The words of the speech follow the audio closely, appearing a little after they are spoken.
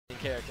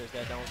characters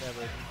that don't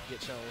ever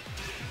get shown.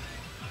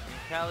 And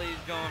Callie's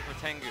going for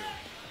Tengu.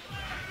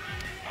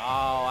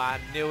 Oh, I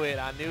knew it.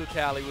 I knew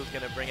Callie was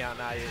going to bring out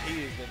Naya.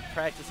 He has been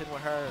practicing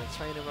with her and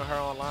training with her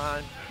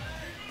online.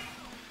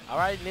 All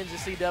right, Ninja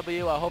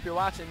CW, I hope you're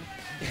watching.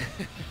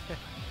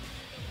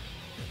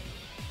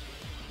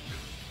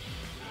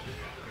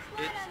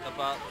 It's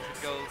about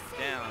to go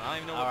down. I don't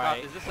even know what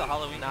right. Is this a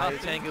Halloween Naya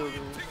costume? Tengu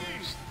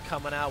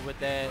coming out with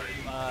that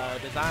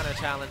designer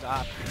challenge.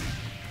 I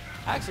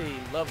actually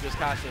love this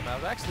costume. I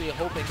was actually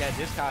hoping that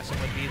this costume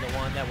would be the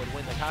one that would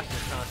win the costume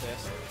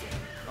contest.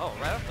 Oh,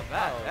 right off the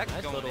bat. Oh, That's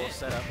nice going little in.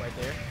 setup right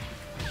there.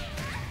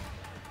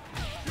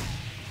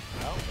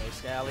 Oh,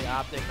 Scally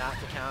opting not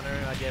to counter.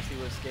 I guess he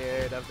was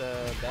scared of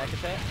the back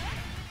attack.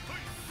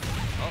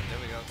 Oh, there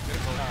we go.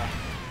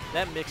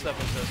 That mix-up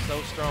is just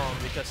so strong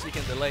because she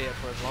can delay it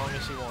for as long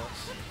as she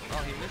wants.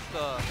 Oh, he missed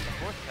the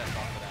fourth test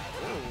off of that.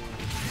 Ooh,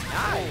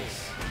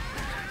 nice.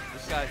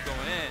 This guy's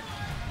going in.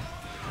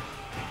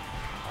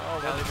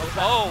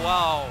 Oh,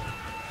 wow.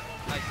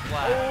 Nice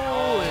flat.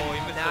 Oh, he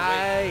missed the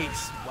weight.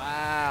 nice.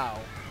 Wow.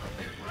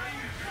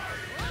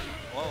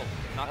 Whoa,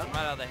 knocked him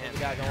right out of the hand. What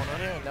we got going on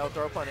here? No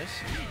throw punish.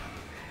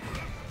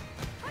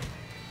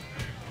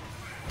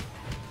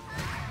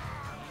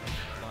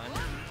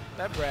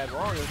 That Brad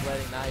Wong is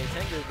letting Naya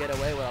Tengu get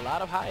away with a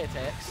lot of high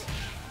attacks.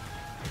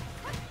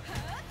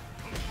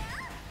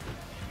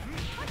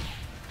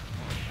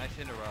 Nice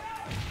interrupt.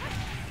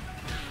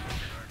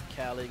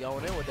 Callie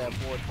going in with that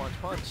forward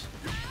punch.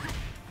 And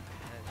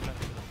trying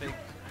to do the fake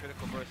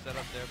critical burst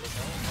setup there, but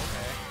no.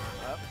 Okay.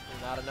 Well,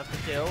 not enough to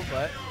kill,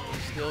 but he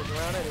steals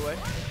around anyway.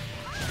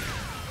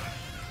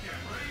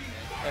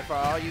 And for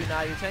all you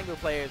Naya Tengu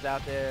players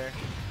out there,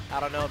 I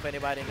don't know if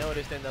anybody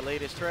noticed in the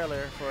latest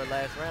trailer for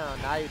last round,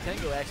 Naya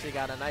Tengu actually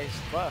got a nice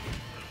buff.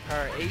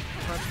 Her 8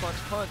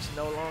 punch,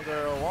 no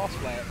longer wall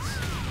splats.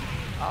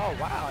 Oh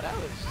wow, that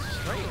was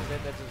strange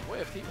that just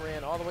whiffed. He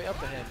ran all the way up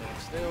to him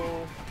and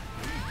still.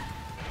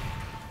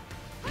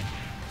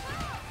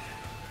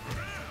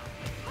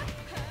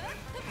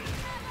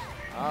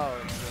 Oh,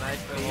 it's a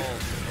nice lead. I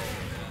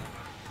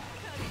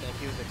think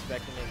he was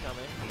expecting it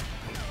coming.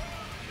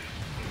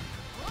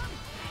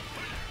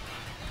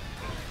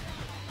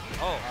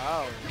 Oh,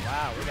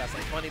 wow, we got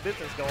some funny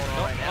business going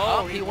on right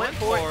now. Oh, he went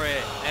for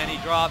it, and he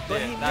dropped but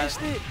it. He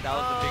missed it. That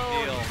was a big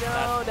deal.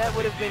 No, that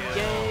would have been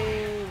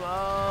game.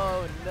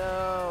 Oh,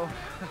 no.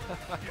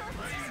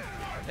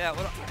 Yeah,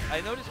 what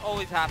I notice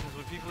always happens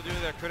when people do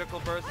their critical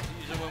bursts,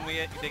 usually when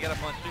they get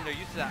up on stream, they're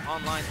used to that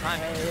online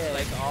timing. Yeah,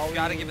 like, always, you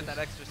got to give it that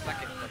extra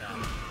second for that.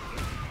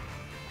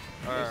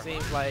 It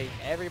seems like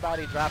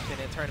everybody drops it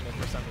in tournament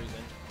for some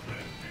reason.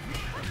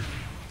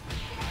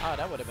 Oh,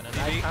 that would have been a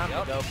nice time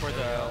to go for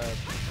the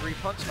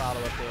 3-punch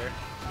follow up there.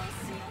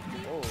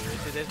 Oh,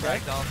 is it this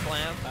Ragdoll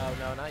slam? Oh,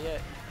 no, not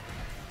yet.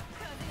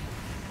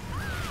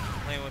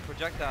 Playing with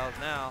projectiles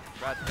now.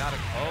 Brad's got it.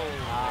 Oh,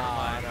 never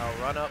mind. No,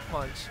 run-up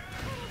punch.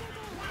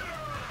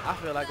 I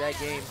feel like that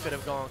game could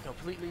have gone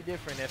completely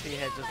different if he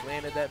had just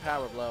landed that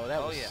power blow.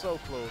 That was so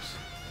close.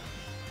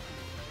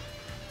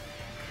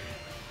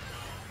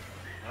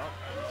 Well,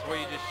 that's where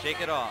you just shake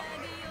it off.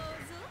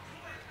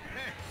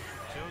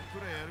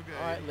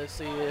 All right, let's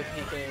see if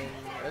he can.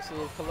 Let's see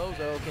if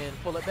Callozo can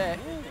pull it back.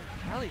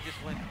 Callie just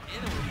went in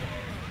with an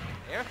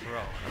air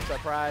throw. I'm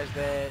surprised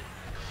that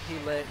he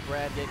let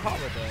Brad get caught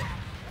with that.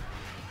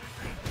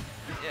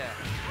 Yeah.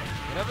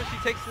 Whenever she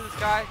takes to the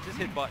sky, just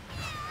hit button.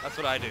 That's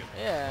what I do.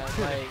 Yeah,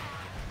 like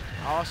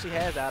all she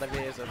has out of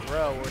it is a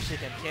throw where she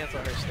can cancel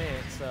her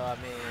stance. So I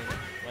mean,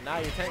 when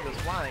Naya Tengu's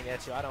flying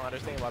at you, I don't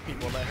understand why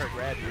people let her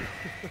grab you.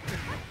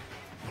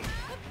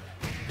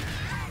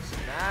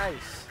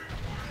 Nice.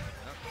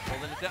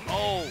 Holding it down.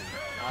 Oh,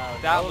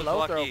 that was low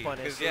lucky. throw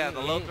punish. Yeah,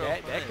 the low throw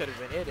that could have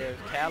been it. If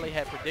Callie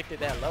had predicted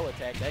that low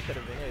attack, that could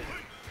have been it.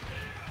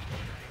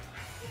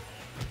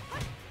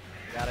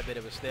 Got a bit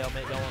of a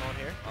stalemate going on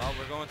here. Oh,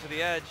 we're going to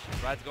the edge.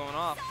 Brad's going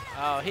off.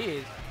 Oh, he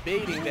is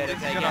baiting that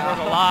attack. He's gonna hurt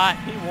a lot.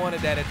 He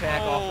wanted that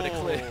attack off of the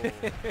cliff.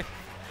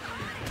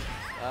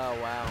 Oh,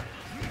 wow.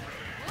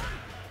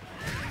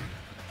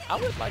 I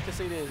would like to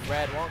see this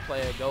Brad Wong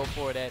player go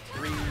for that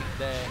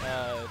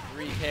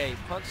 3K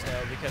punch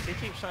though, because he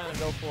keeps trying to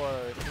go for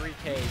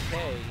 3K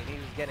K, and he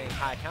was getting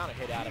high counter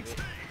hit out of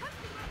it.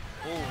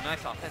 Oh,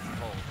 nice offensive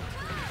hold.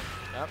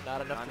 Nope,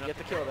 not enough to get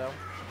the kill though.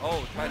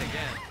 Oh, tried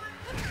again.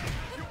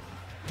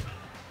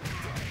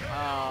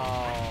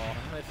 Oh,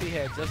 if he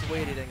had just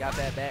waited and got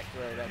that back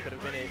throw, that could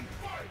have been it.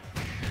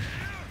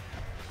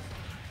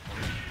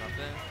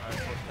 Nothing. All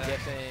right,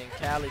 Guessing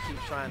Callie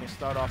keeps trying to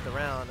start off the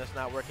round. That's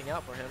not working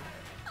out for him.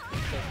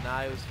 Because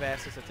Naya's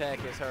fastest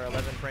attack is her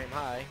 11-frame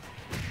high.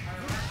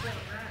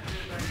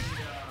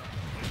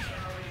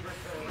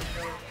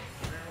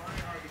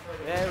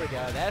 There we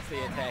go. That's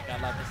the attack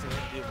I'd like to see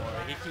him do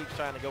more. He keeps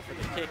trying to go for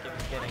the kick and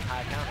he's getting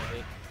high counter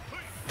hit.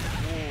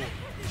 Ooh.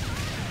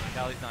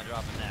 Callie's not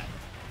dropping that.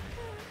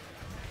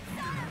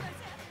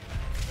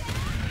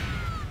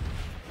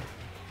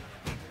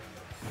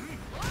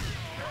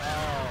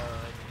 Oh,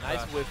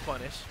 nice whip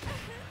punish.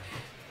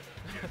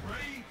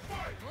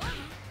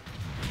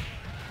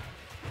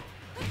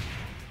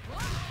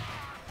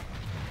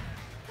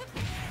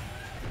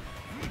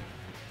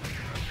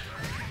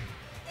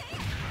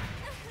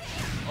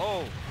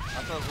 Oh,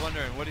 that's what I was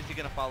wondering. What is he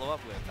going to follow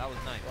up with? That was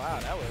nice. Wow,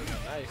 that was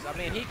nice. I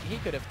mean, he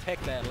could have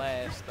teched that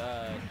last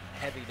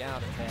heavy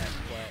down attack,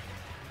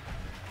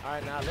 but all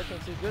right, now looking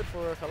too good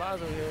for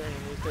Callozo here.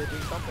 He needs to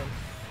do something.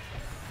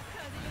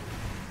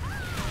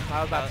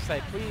 I was about to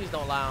say, please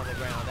don't lie on the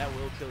ground. That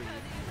will kill you.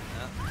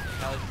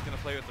 Callozo's just going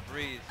to play with the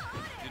breeze.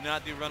 Do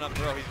not do run up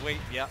throw. He's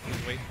waiting. Yep,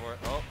 he's waiting for it.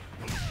 Oh.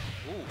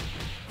 Ooh.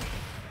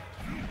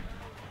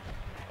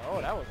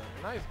 Oh, that was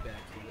a nice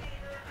back.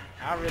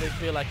 I really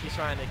feel like he's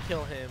trying to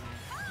kill him.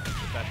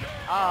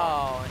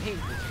 Oh, and he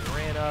just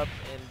ran up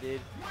and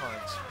did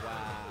punch.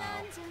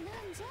 Wow.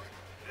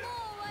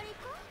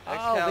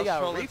 Oh, we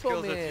got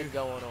Repo Man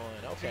going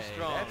on. Okay,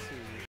 that's who.